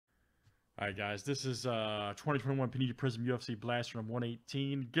All right, guys, this is 2021 Panini Prizm UFC Blaster number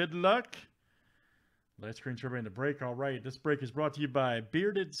 118. Good luck. Let's screen survey in the break. All right, this break is brought to you by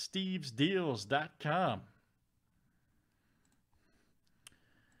BeardedStevesDeals.com.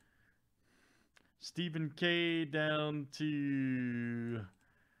 Stephen K down to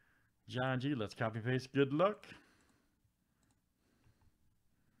John G. Let's copy paste. Good luck.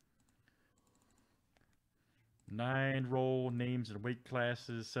 Nine roll names and weight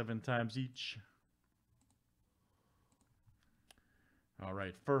classes, 7 times each. All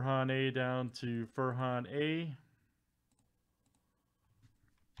right, Furhan A down to Furhan A.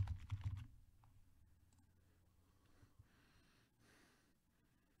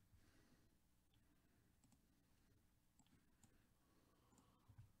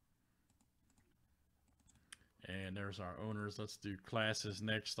 And there's our owners. Let's do classes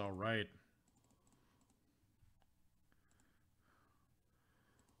next. All right.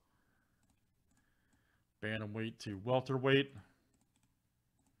 Bantamweight to welterweight.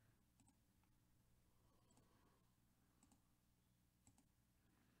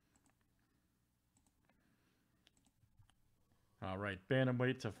 All right,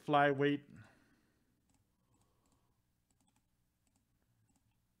 bantamweight to flyweight.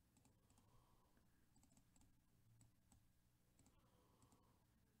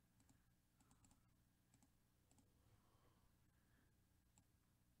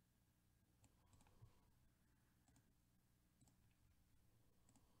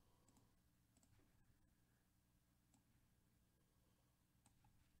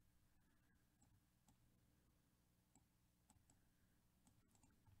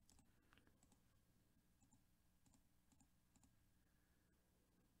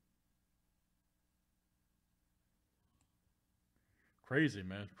 Crazy,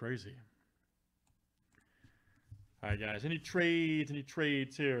 man. Crazy. All right, guys. Any trades? Any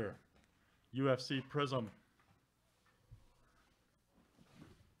trades here? UFC Prizm.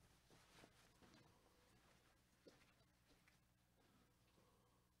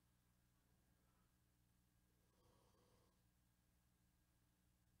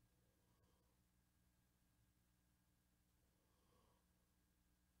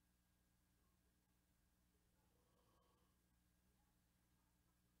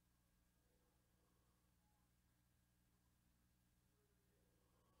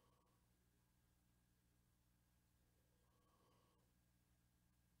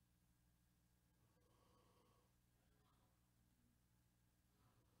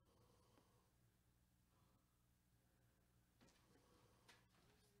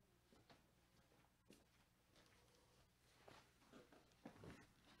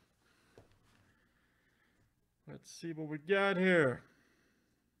 Let's see what we got here.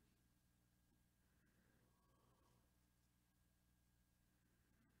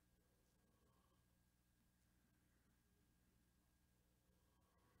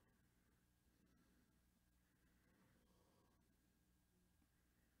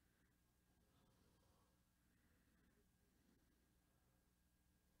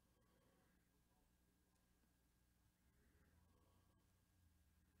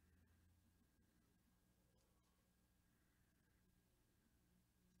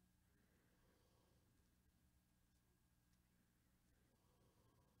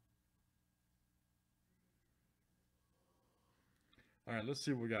 All right, let's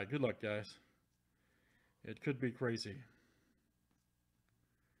see what we got. Good luck, guys. It could be crazy.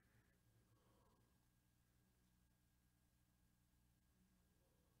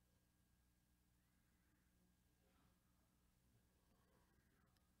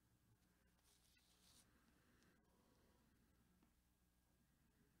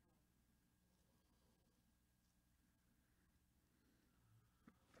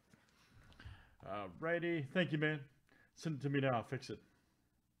 Righty. Thank you, man. Send it to me now. I'll fix it.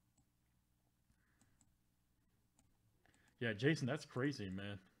 Yeah, Jason, that's crazy,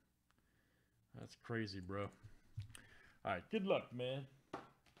 man. That's crazy, bro. All right, good luck, man.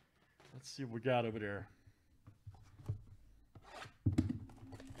 Let's see what we got over there.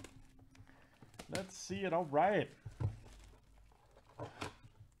 Let's see it. All right.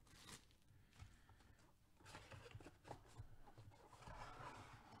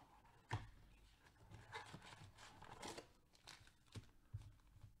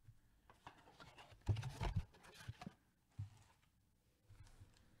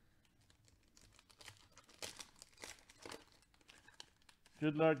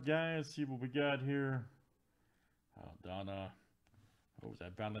 Good luck, guys. See what we got here. Donna. What was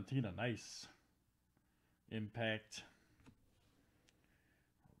that? Valentina. Nice. Impact.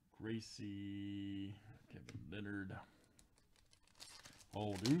 Gracie. Kevin Leonard.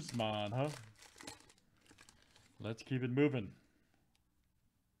 Old Usman, huh? Let's keep it moving.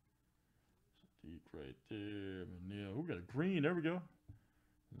 Deep right there. Neil. We got a green. There we go.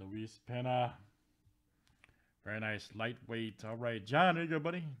 Luis Pena. Very nice. Lightweight. All right. John, there you go,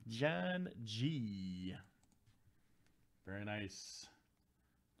 buddy. John G. Very nice.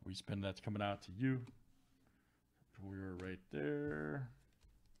 Luis Pena, that's coming out to you. We're right there.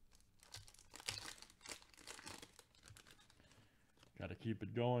 Got to keep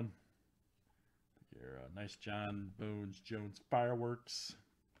it going. Here, nice John Bones Jones fireworks.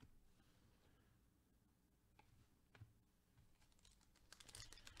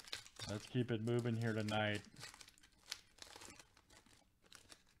 Let's keep it moving here tonight.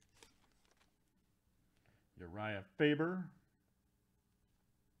 Uriah Faber.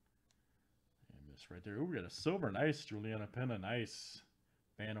 And this right there. Ooh, we got a silver. Nice. Juliana Pena. Nice.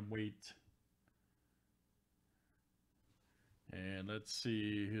 Bantamweight. And let's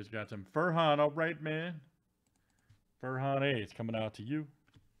see who's got some. Furhan. All right, man. Furhan A. It's coming out to you.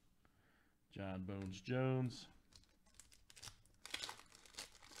 John Bones Jones.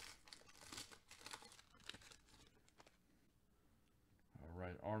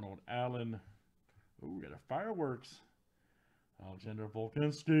 Right, Arnold Allen. Ooh, we got a fireworks. Alexander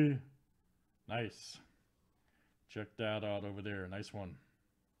Volkansky. Nice. Check that out over there. Nice one.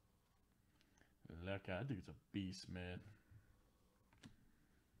 That guy, I think it's a beast, man.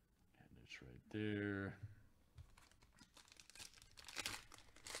 And it's right there.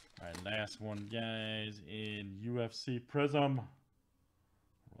 All right, last one, guys, in UFC Prizm.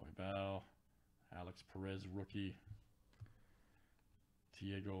 Roy Bal. Alex Perez, rookie.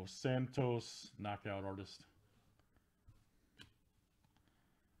 Diego Santos, knockout artist.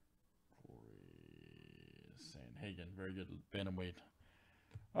 Corey Sanhagen, very good bantamweight.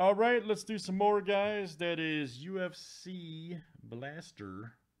 All right, let's do some more, guys. That is UFC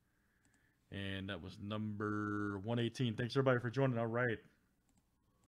Blaster. And that was number 118. Thanks, everybody, for joining. All right.